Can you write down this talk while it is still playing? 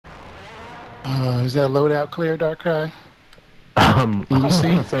Is that loadout clear, Darkrai? Can you I'm on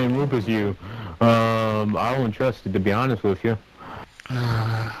see? the same group as you. I don't trust it, to be honest with you.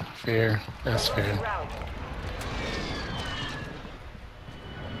 Fair. That's fair.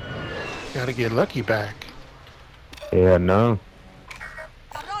 Gotta get Lucky back. Yeah, no.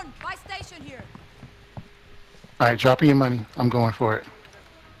 Run, buy station here. Alright, drop me your money. I'm going for it.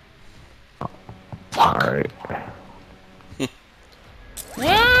 Fuck. Alright.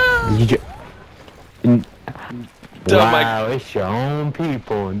 Wow, it's your own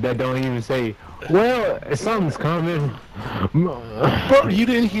people that don't even say, well, something's coming. Bro, you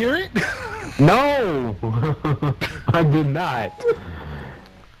didn't hear it? No! I did not.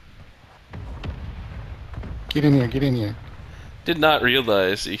 Get in here, get in here. Did not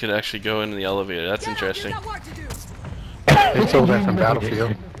realize you could actually go into the elevator. That's interesting. They told that from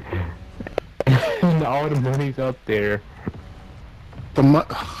Battlefield. All the money's up there.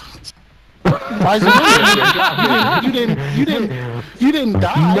 Why is it you didn't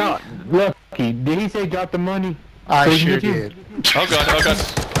die? No, Lucky, did he say drop the money? I sure did. Oh god, oh god.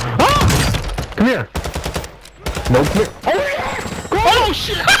 Ah! Come here. Nope, come here. Oh yeah! Oh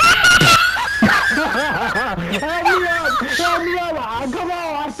shit! Help me up! Help me up! Come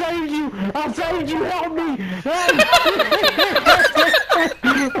on, I saved you! I saved you! Help me! Help me!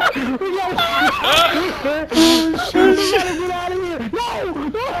 We gotta get out of here! No!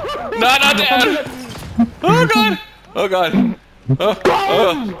 No, not down! Oh god! Oh god! Oh,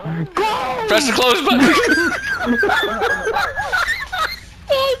 oh. Press the close button!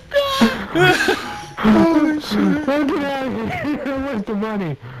 Oh god! Oh shit! Get out of here! Where's the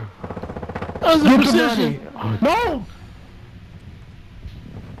money? That was a precision. No!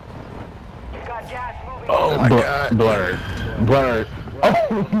 Oh my god. Blurred. Blurred.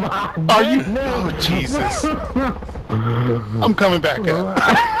 Oh my god. Are you? Oh Jesus. I'm coming back up.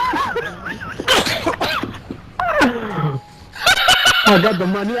 I got the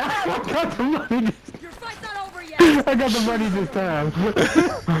money. I got the money. Your fight's not over yet. I got the money this time.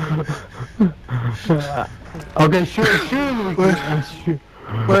 Okay, sure.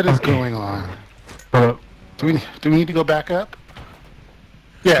 What is going on? Do we need to go back up?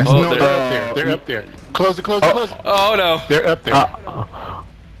 Yes, Oh, no, they're up there. They're up there. Close it, close it, close it. Oh no! They're up there. Oh,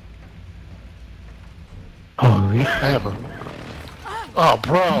 I have a... Oh,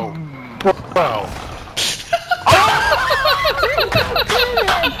 bro. Bro.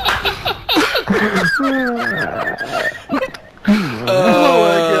 Oh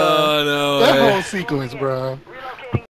my god. No That way. whole sequence, bro.